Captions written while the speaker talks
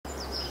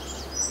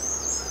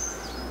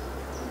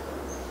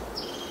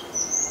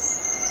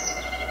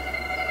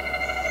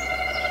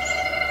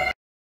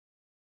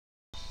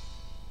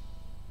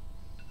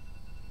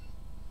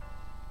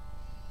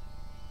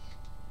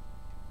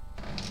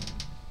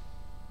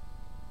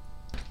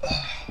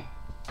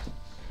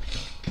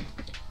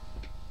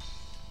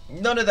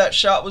None of that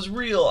shot was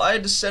real. I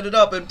had to set it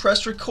up and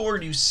press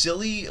record, you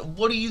silly.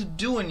 What are you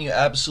doing, you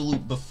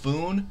absolute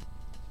buffoon?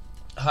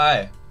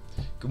 Hi.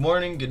 Good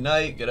morning, good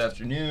night, good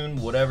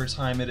afternoon, whatever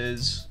time it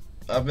is.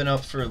 I've been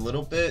up for a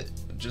little bit,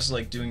 just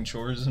like doing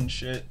chores and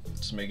shit,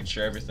 just making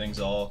sure everything's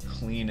all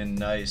clean and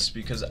nice,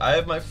 because I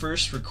have my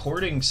first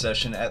recording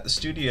session at the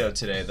studio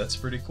today. That's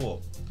pretty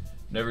cool.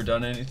 Never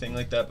done anything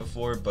like that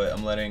before, but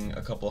I'm letting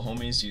a couple of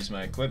homies use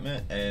my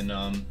equipment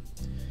and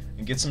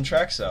get some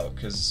tracks out,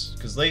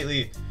 cause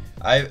lately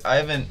I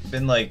haven't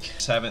been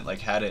haven't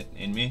had it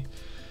in me.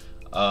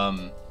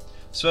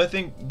 So I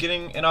think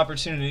getting an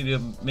opportunity to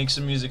make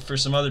some music for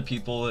some other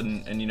people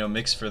and you know,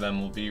 mix for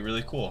them will be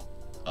really cool.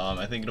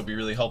 I think it'll be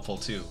really helpful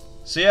too.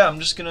 So yeah, I'm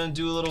just gonna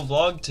do a little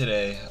vlog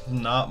today.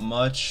 Not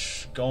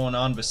much going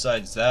on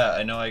besides that.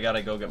 I know I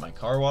gotta go get my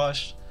car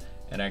washed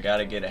and I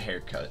gotta get a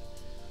haircut.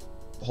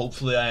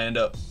 Hopefully I end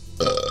up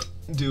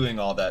doing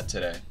all that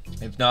today.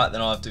 If not,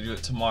 then I'll have to do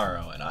it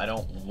tomorrow, and I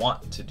don't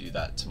want to do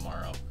that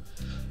tomorrow.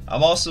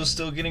 I'm also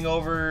still getting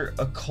over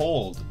a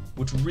cold,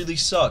 which really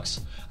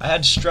sucks. I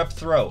had strep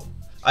throat.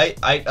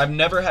 I've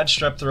never had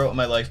strep throat in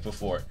my life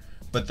before,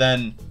 but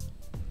then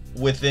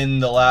within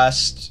the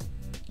last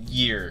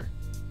year,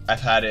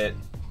 I've had it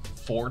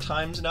 4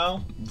 times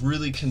now.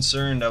 Really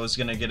concerned I was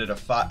gonna get it a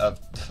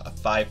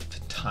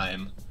fifth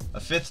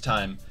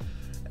time,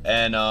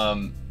 and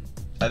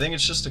I think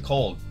it's just a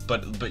cold.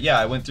 But yeah,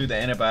 I went through the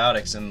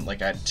antibiotics and I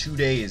had 2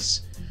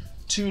 days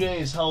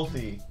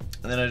healthy,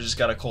 and then I just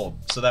got a cold.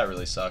 So that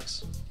really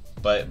sucks.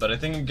 But I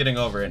think I'm getting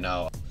over it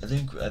now. I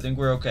think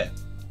we're okay.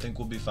 I think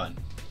we'll be fine.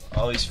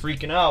 Oh, he's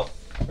freaking out,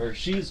 or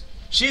she's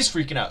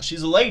freaking out.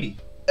 She's a lady.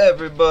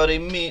 Everybody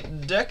meet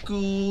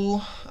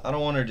Deku. I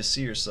don't want her to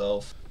see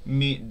herself.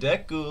 Meet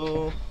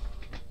Deku,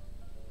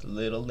 the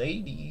little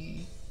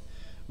lady.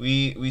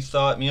 We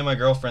thought, me and my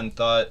girlfriend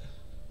thought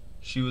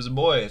she was a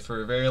boy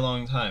for a very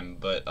long time,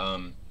 but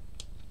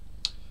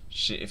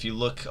if you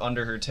look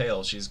under her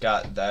tail, she's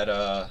got that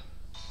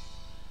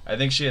I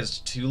think she has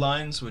 2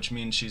 lines, which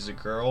means she's a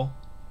girl,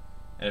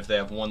 and if they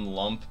have 1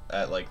 lump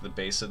at the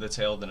base of the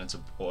tail, then it's a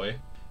boy.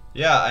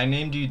 Yeah, I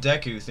named you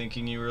Deku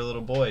thinking you were a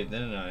little boy,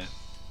 didn't I?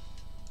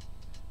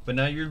 But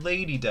now you're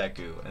Lady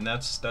Deku, and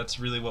that's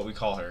really what we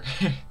call her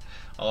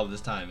all of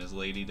this time, is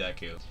Lady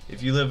Deku.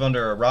 If you live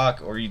under a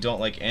rock or you don't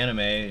like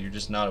anime, you're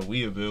just not a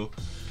weeaboo.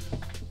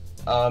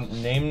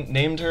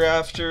 Named her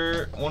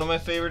after one of my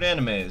favorite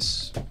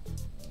animes,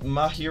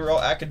 My Hero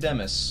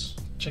Academia.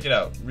 Check it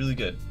out, really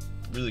good,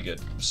 really good.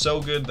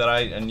 So good that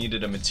I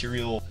needed a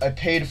material. I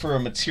paid for a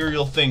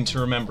material thing to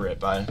remember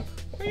it by.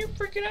 Why are you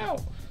freaking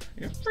out?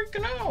 You're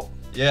freaking out.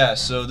 Yeah,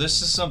 so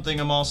this is something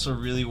I'm also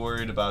really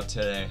worried about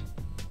today.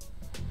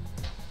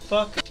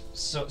 Fuck.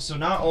 So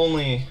not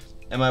only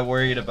am I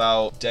worried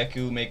about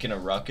Deku making a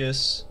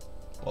ruckus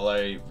while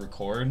I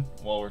record,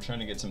 while we're trying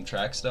to get some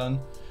tracks done,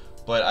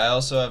 but I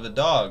also have a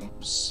dog,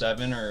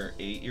 7 or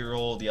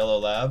 8-year-old yellow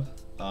lab.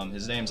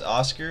 His name's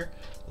Oscar.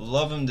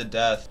 Love him to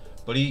death,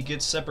 but he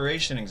gets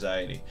separation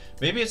anxiety.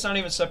 Maybe it's not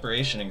even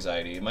separation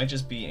anxiety. It might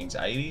just be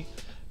anxiety,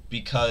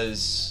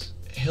 because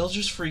he'll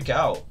just freak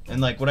out.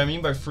 And what I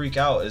mean by freak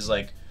out is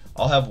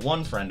I'll have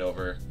one friend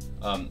over.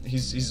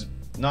 He's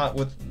not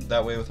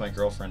that way with my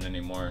girlfriend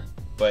anymore.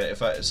 But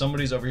if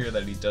somebody's over here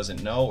that he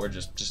doesn't know, or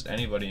just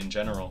anybody in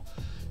general,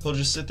 he'll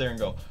just sit there and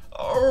go,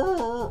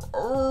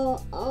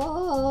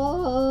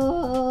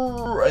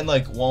 and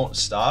won't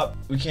stop.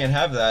 We can't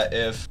have that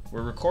if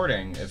we're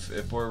recording.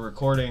 If we're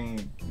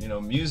recording, you know,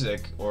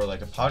 music or a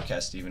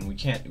podcast even, we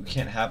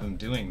can't have him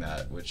doing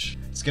that, which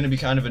it's gonna be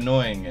kind of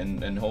annoying,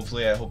 and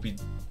hopefully I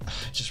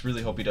just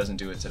really hope he doesn't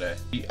do it today.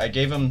 I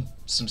gave him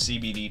some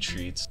CBD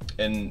treats,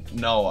 and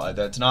no,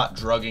 that's not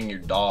drugging your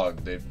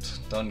dog. They've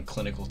done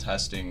clinical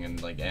testing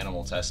and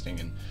animal testing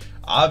and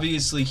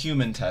obviously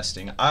human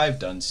testing. I've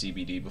done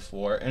CBD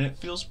before and it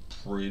feels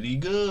pretty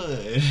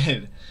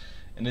good.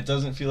 And it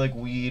doesn't feel like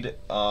weed.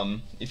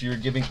 If you're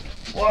giving,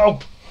 whoa,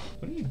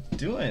 what are you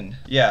doing?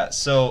 Yeah,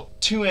 so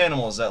 2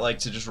 animals that like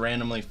to just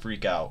randomly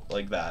freak out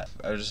like that.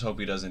 I just hope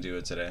he doesn't do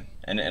it today.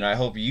 And I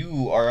hope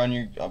you are on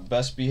your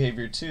best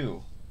behavior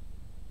too.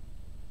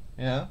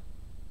 Yeah?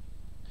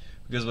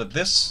 Because what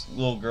this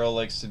little girl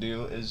likes to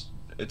do is,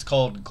 it's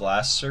called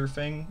glass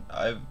surfing,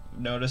 I've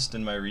noticed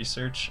in my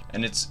research.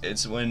 And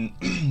it's when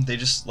they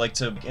just like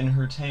to, in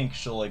her tank,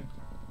 she'll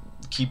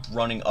keep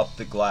running up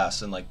the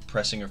glass and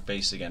pressing her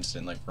face against it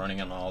and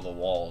running on all the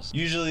walls.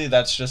 Usually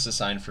that's just a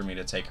sign for me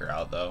to take her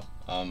out though.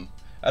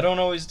 I don't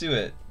always do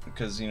it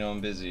because, you know,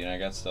 I'm busy and I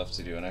got stuff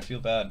to do, and I feel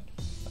bad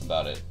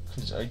about it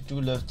because I do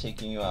love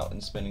taking you out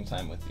and spending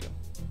time with you.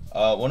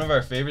 One of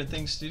our favorite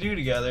things to do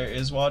together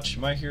is watch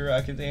My Hero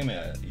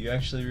Academia. You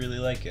actually really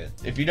like it.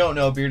 If you don't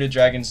know, bearded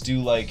dragons do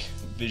like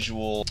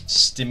visual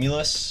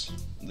stimulus.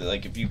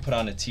 If you put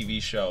on a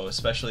TV show,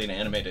 especially an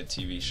animated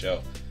TV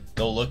show,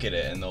 they'll look at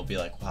it and they'll be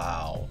like,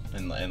 wow,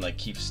 and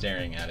keep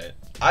staring at it.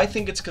 I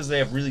think it's because they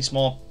have really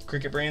small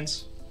cricket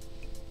brains.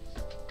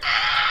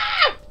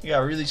 You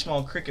got a really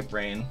small cricket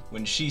brain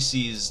when she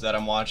sees that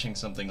I'm watching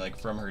something like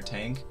from her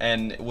tank,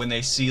 and when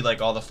they see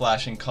like all the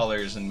flashing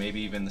colors and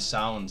maybe even the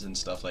sounds and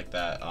stuff like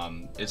that,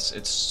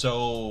 it's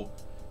so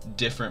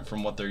different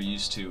from what they're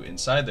used to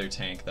inside their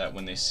tank that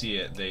when they see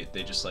it,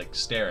 they just like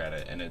stare at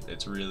it, and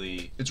it's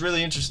really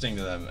interesting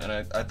to them, and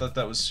I thought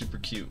that was super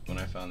cute when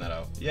I found that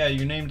out. Yeah,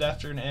 you're named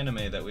after an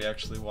anime that we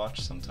actually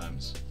watch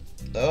sometimes.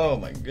 Oh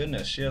my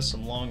goodness, she has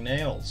some long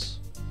nails.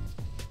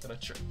 Gotta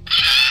try.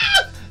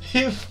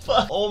 You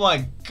fuck. Oh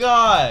my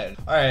god.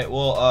 Alright,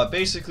 well,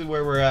 basically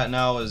where we're at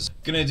now is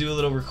gonna do a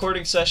little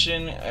recording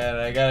session, and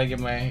I gotta get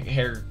my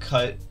hair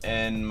cut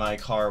and my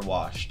car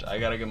washed. I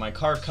gotta get my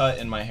car cut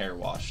and my hair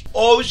washed.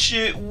 Oh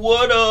shit,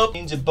 what up?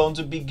 Your bones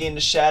would begin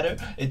to shatter.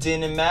 It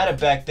didn't matter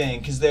back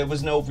then, cause there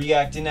was no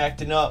reacting,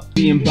 acting up.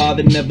 Being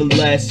bothered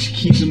nevertheless,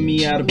 keeping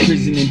me out of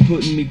prison and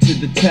putting me to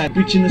the test.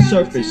 Reaching the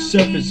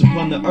surface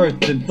upon the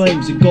earth, and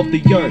flames engulf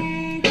the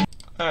earth.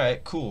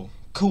 Alright, cool.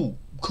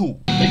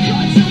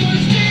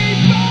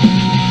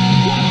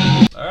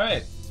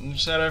 Alright, we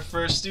just had our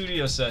first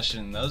studio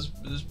session. It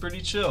was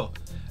pretty chill.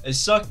 It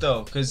sucked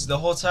though, because the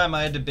whole time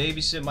I had to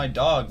babysit my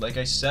dog. Like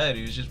I said,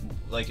 he was just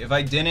like, if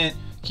I didn't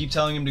keep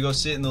telling him to go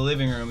sit in the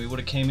living room, he would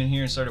have came in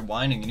here and started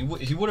whining, and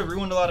he would have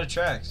ruined a lot of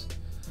tracks.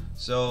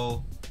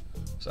 So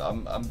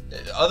I'm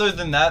other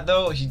than that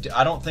though,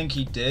 I don't think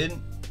he did,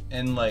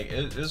 and like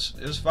it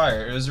was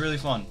fire. It was really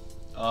fun.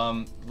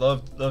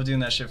 Love doing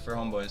that shit for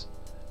homeboys,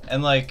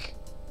 and like.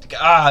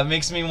 It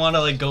makes me want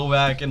to like go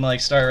back and like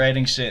start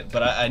writing shit,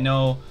 but I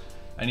know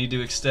I need to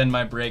extend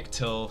my break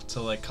till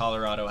like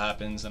Colorado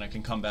happens, and I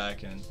can come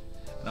back and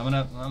I'm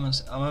gonna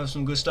have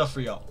some good stuff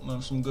for y'all. I'm gonna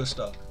have some good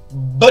stuff.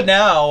 But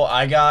now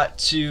I got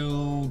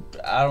to,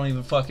 I don't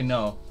even fucking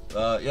know.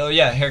 Oh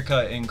yeah,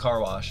 haircut and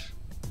car wash.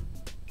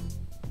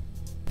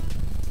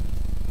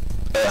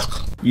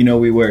 You know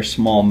we wear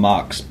small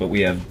mocks, but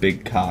we have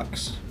big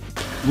cocks.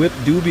 Whip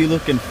do be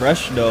looking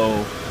fresh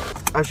though.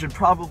 I should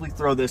probably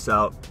throw this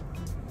out.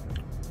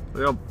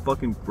 Look how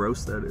fucking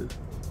gross that is.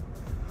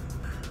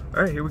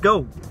 Alright, here we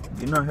go.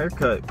 Getting our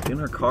haircut,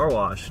 getting our car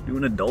wash,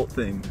 doing adult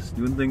things,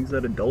 doing things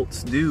that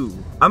adults do.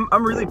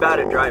 I'm really bad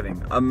at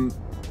driving. I'm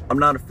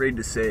not afraid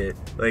to say it.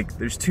 Like,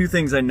 there's two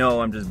things I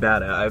know I'm just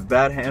bad at. I have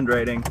bad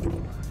handwriting,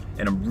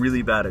 and I'm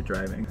really bad at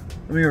driving.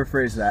 Let me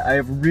rephrase that. I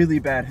have really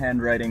bad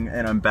handwriting,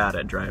 and I'm bad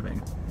at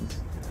driving.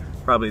 It's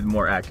probably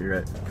more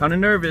accurate. Kinda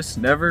nervous,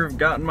 never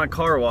gotten my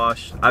car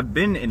washed. I've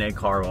been in a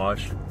car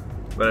wash,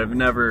 but I've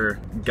never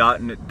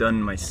gotten it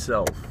done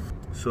myself,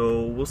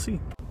 so we'll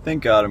see.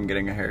 Thank God I'm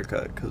getting a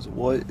haircut, because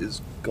what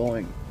is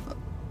going on?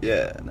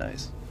 Yeah,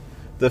 nice.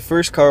 The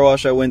first car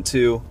wash I went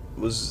to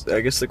was,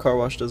 I guess the car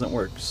wash doesn't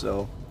work,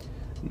 so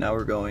now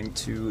we're going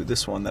to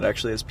this one that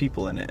actually has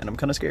people in it, and I'm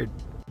kind of scared.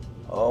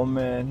 Oh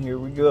man, here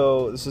we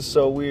go. This is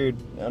so weird.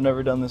 I've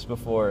never done this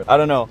before. I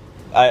don't know.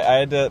 I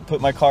had to put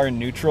my car in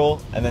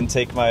neutral and then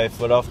take my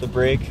foot off the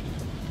brake.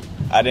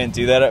 I didn't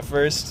do that at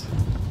first.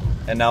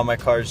 And now my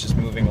car is just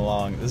moving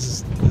along.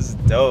 This is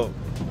dope.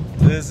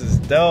 This is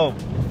dope.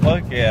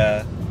 Fuck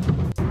yeah.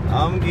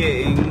 I'm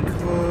getting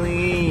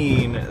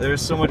clean. There's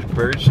so much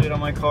bird shit on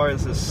my car.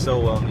 This is so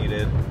well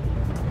needed.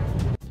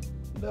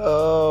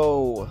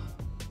 No.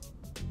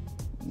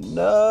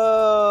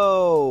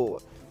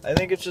 I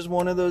think it's just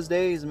one of those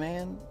days,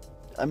 man.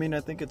 I mean, I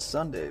think it's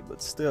Sunday,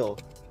 but still.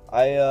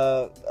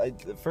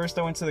 First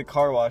I went to the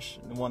car wash,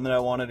 the one that I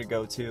wanted to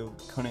go to.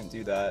 Couldn't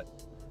do that.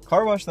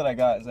 Car wash that I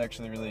got is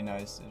actually really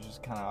nice. It's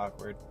just kind of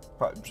awkward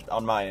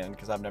on my end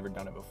because I've never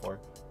done it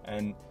before.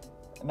 And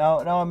now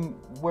I'm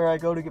where I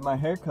go to get my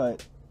hair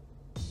cut,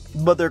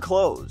 but they're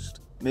closed.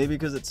 Maybe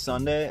because it's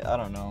Sunday. I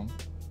don't know.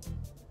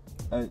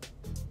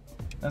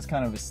 That's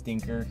kind of a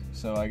stinker.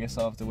 So I guess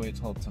I'll have to wait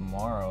till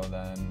tomorrow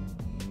then.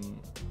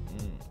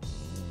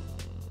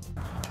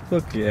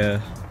 Look, yeah,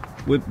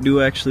 Whip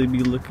do actually be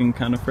looking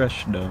kind of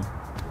fresh though.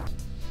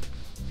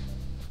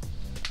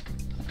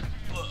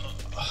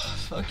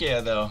 Fuck yeah,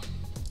 though.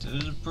 It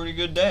was a pretty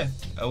good day.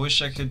 I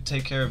wish I could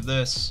take care of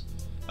this,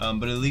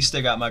 but at least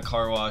I got my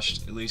car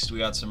washed. At least we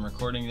got some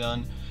recording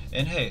done.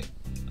 And hey,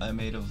 I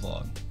made a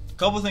vlog. A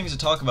couple things to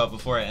talk about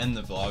before I end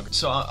the vlog.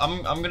 So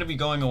I'm gonna be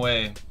going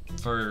away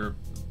for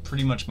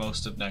pretty much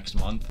most of next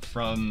month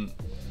from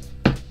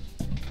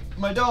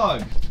my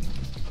dog.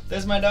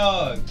 There's my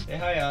dog. Say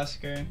hi,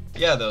 Oscar.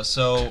 Yeah, though.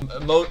 So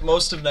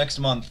most of next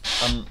month,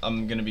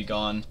 I'm gonna be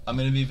gone. I'm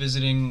gonna be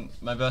visiting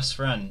my best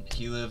friend.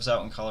 He lives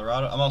out in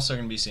Colorado. I'm also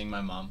gonna be seeing my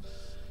mom.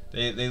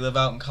 They live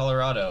out in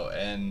Colorado,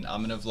 and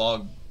I'm gonna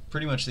vlog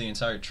pretty much the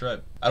entire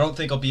trip. I don't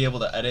think I'll be able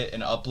to edit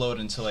and upload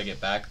until I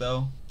get back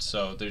though.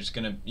 So there's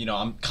gonna, you know,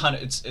 I'm kind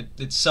of,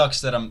 it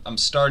sucks that I'm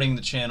starting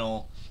the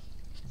channel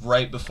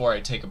right before I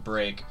take a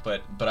break,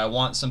 but I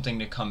want something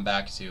to come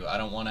back to. I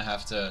don't want to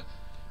have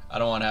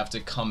to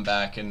come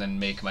back and then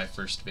make my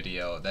first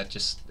video. That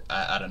just,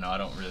 I don't know, I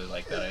don't really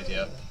like that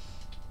idea.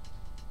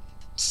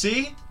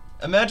 See?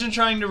 Imagine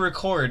trying to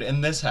record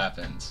and this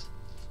happens.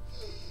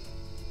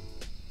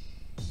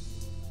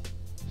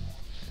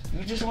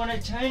 You just want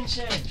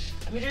attention.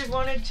 You just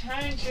want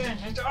attention.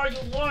 That's all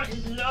you want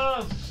is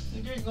love.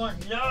 You just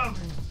want love.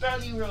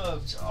 belly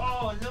rubs.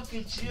 Oh, look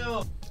at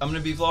you. I'm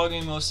gonna be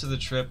vlogging most of the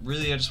trip.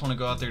 Really, I just want to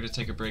go out there to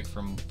take a break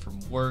from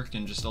work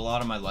and just a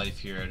lot of my life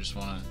here. I just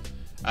want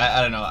to,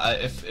 I don't know.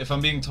 If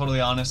I'm being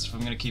totally honest, if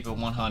I'm gonna keep it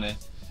 100,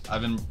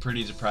 I've been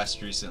pretty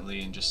depressed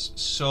recently and just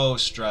so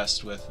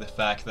stressed with the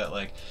fact that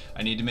like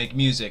I need to make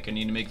music, I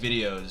need to make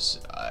videos,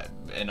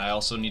 and I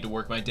also need to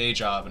work my day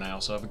job, and I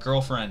also have a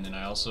girlfriend, and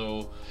I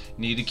also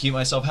need to keep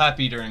myself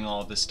happy during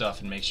all of this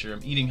stuff and make sure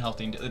I'm eating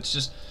healthy. It's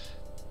just,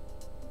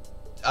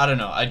 I don't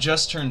know. I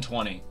just turned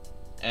 20,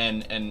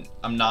 and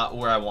I'm not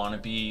where I want to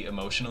be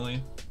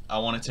emotionally. I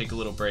want to take a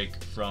little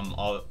break from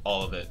all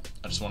of it.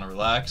 I just want to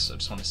relax. I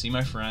just want to see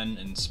my friend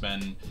and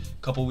spend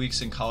a couple weeks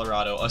in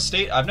Colorado, a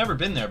state I've never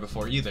been there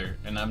before either,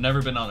 and I've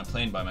never been on a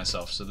plane by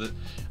myself. So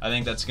I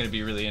think that's going to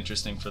be really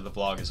interesting for the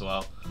vlog as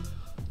well.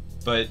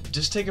 But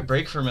just take a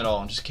break from it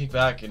all and just kick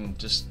back and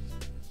just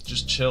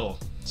chill.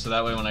 So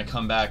that way when I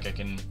come back, I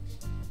can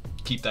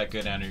keep that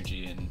good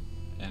energy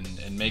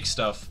and make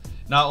stuff.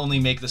 Not only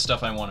make the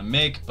stuff I want to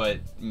make, but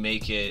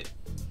make it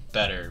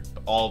better.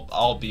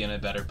 I'll be in a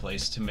better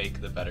place to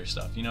make the better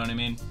stuff, you know what I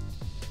mean?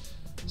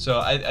 So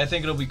I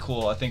think it'll be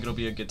cool. I think it'll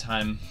be a good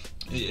time.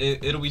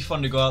 It'll be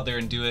fun to go out there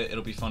and do it.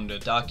 It'll be fun to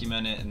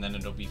document it, and then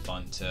it'll be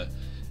fun to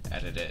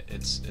edit it.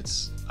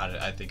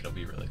 I think it'll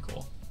be really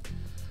cool.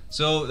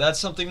 So that's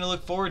something to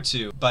look forward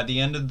to. By the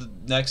end of the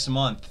next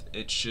month,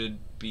 it should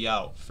be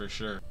out for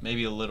sure.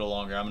 Maybe a little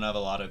longer. I'm gonna have a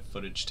lot of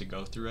footage to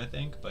go through, I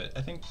think, but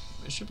I think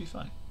it should be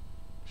fine.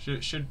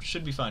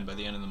 Should be fine by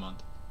the end of the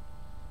month.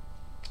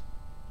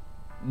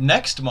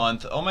 Next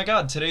month, oh my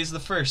god, today's the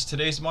 1st,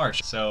 today's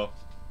March, so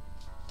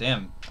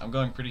damn, I'm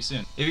going pretty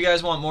soon. If you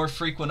guys want more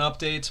frequent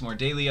updates, more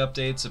daily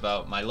updates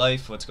about my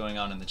life, what's going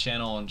on in the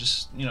channel, and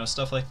just, you know,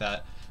 stuff like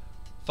that,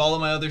 follow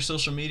my other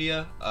social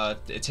media.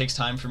 It takes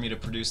time for me to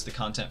produce the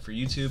content for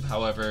YouTube,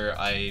 however,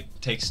 it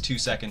takes 2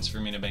 seconds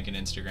for me to make an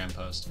Instagram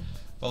post.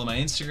 Follow my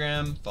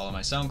Instagram, follow my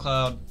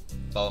SoundCloud,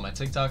 follow my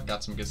TikTok,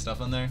 got some good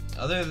stuff on there.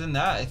 Other than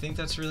that, I think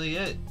that's really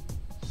it.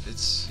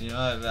 It's, you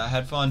know, I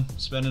had fun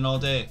spending all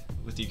day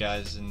with you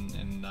guys,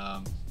 and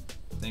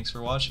thanks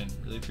for watching.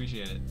 Really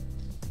appreciate it.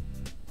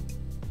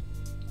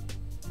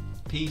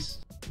 Peace.